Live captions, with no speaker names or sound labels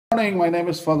morning, my name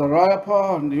is Father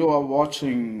Rayappa and you are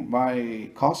watching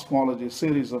my Cosmology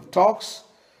series of talks.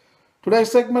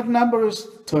 Today's segment number is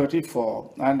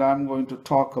 34 and I'm going to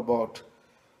talk about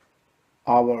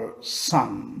our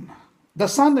sun. The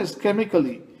sun is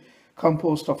chemically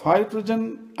composed of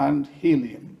hydrogen and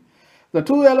helium. The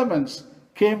two elements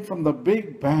came from the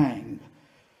Big Bang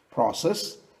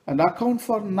process and account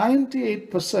for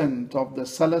 98% of the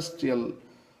celestial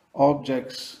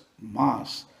object's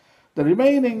mass. The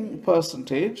remaining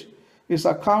percentage is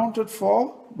accounted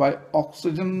for by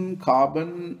oxygen,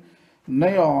 carbon,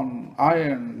 neon,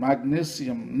 iron,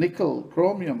 magnesium, nickel,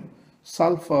 chromium,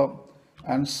 sulfur,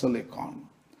 and silicon.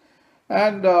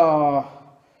 And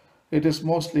it is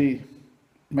mostly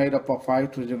made up of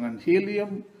hydrogen and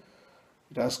helium.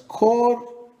 It has core,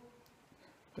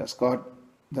 it has got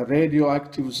the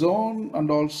radioactive zone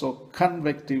and also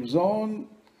convective zone,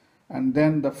 and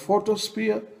then the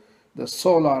photosphere, the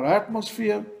solar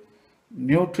atmosphere,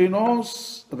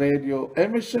 neutrinos, radio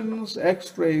emissions,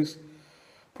 X-rays,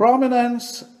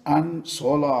 prominence, and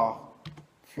solar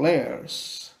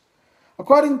flares.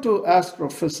 According to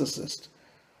astrophysicists,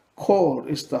 core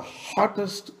is the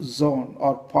hottest zone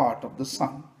or part of the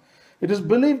sun. It is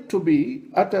believed to be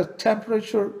at a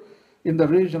temperature in the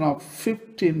region of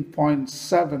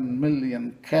 15.7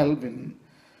 million Kelvin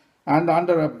and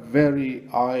under a very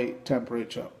high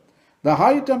temperature. The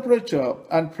high temperature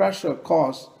and pressure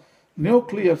cause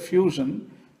nuclear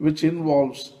fusion, which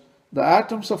involves the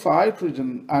atoms of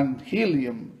hydrogen and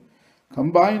helium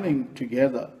combining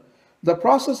together. The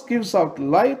process gives out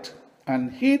light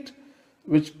and heat,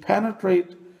 which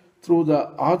penetrate through the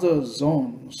other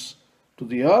zones to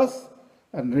the Earth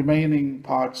and remaining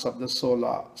parts of the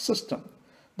solar system.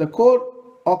 The core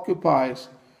occupies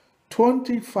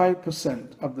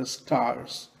 25% of the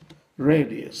star's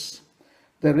radius.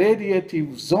 The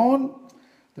radiative zone,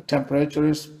 the temperature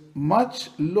is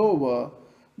much lower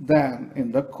than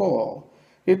in the core.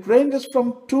 It ranges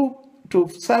from 2 to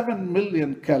 7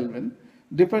 million Kelvin,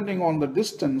 depending on the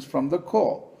distance from the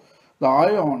core. The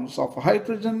ions of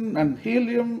hydrogen and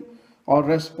helium are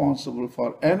responsible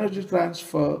for energy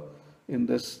transfer in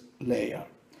this layer.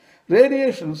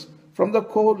 Radiations from the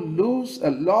core lose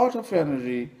a lot of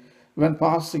energy when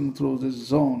passing through this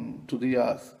zone to the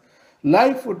Earth.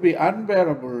 Life would be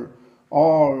unbearable,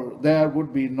 or there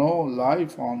would be no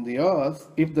life on the Earth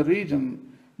if the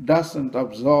region doesn't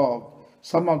absorb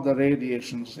some of the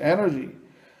radiation's energy.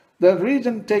 The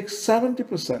region takes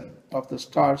 70% of the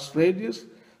star's radius,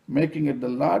 making it the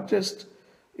largest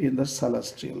in the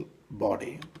celestial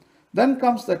body. Then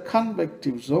comes the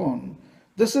convective zone.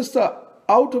 This is the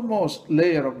outermost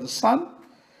layer of the sun.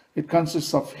 It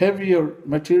consists of heavier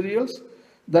materials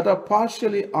that are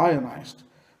partially ionized.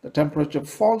 The temperature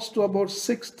falls to about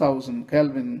 6,000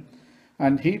 Kelvin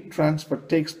and heat transfer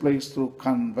takes place through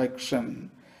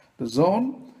convection. The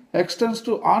zone extends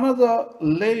to another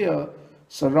layer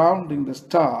surrounding the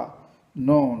star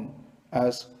known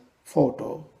as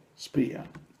photosphere.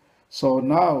 So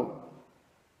now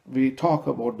we talk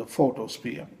about the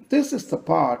photosphere. This is the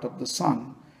part of the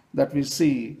sun that we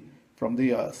see from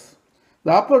the Earth.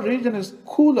 The upper region is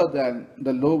cooler than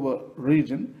the lower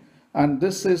region, and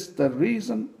this is the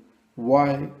reason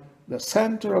why the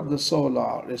center of the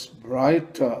solar is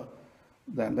brighter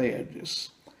than the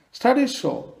edges. Studies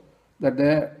show that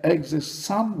there exists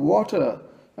some water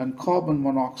and carbon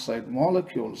monoxide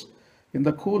molecules in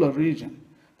the cooler region.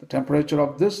 The temperature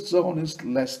of this zone is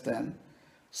less than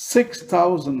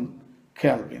 6,000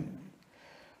 Kelvin.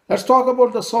 Let's talk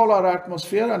about the solar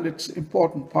atmosphere and its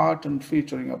important part and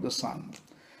featuring of the sun.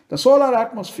 The solar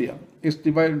atmosphere is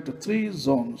divided into three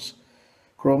zones: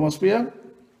 chromosphere,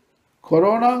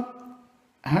 corona,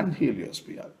 and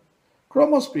heliosphere.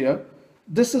 Chromosphere,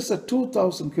 this is a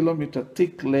 2,000 kilometer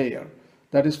thick layer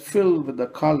that is filled with the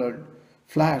colored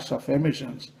flash of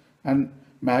emissions and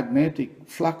magnetic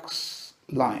flux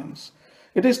lines.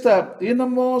 It is the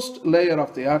innermost layer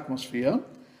of the atmosphere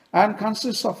and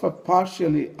consists of a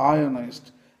partially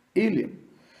ionized helium.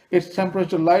 Its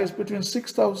temperature lies between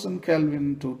 6,000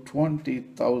 Kelvin to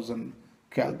 20,000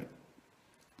 Kelvin.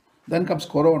 Then comes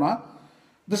corona.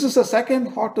 This is the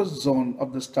second hottest zone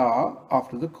of the star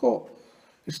after the core.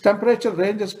 Its temperature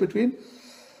ranges between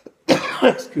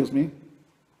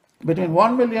between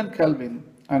 1 million Kelvin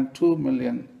and 2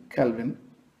 million Kelvin,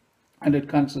 and it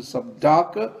consists of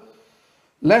darker,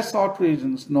 less hot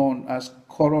regions known as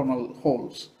coronal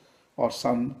holes or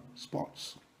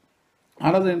sunspots.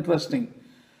 Another interesting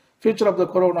feature of the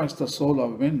corona is the solar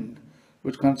wind,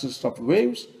 which consists of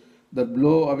waves that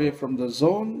blow away from the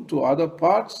zone to other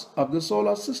parts of the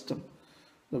solar system.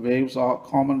 The waves are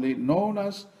commonly known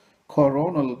as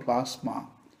coronal plasma.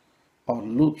 or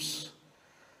loops.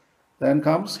 Then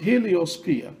comes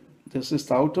heliosphere. This is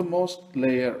the outermost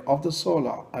layer of the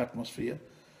solar atmosphere.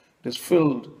 It is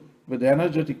filled with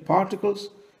energetic particles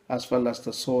as well as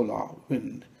the solar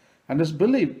wind, and is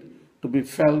believed to be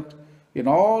felt in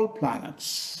all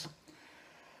planets.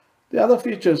 The other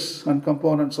features and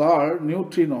components are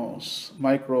neutrinos.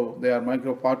 They are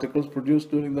microparticles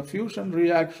produced during the fusion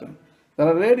reaction. There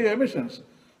are radio emissions.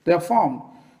 They are formed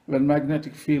when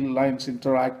magnetic field lines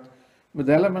interact with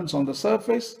elements on the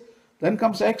surface. Then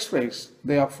comes X-rays.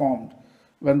 They are formed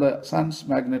when the sun's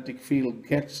magnetic field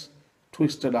gets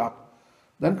twisted up.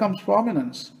 Then comes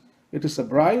prominence. It is a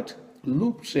bright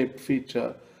loop-shaped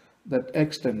feature that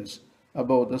extends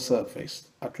above the surface.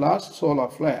 At last, solar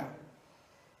flare.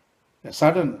 A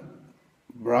sudden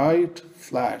bright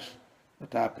flash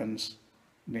that happens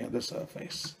near the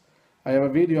surface. I have a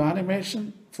video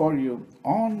animation for you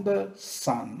on the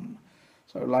sun.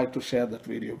 So I would like to share that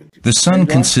video with you. The sun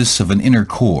consists of an inner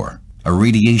core, a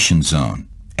radiation zone,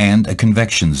 and a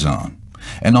convection zone,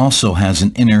 and also has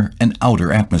an inner and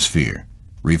outer atmosphere,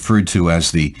 referred to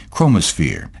as the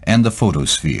chromosphere and the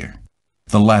photosphere.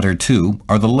 The latter two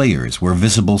are the layers where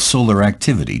visible solar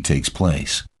activity takes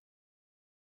place.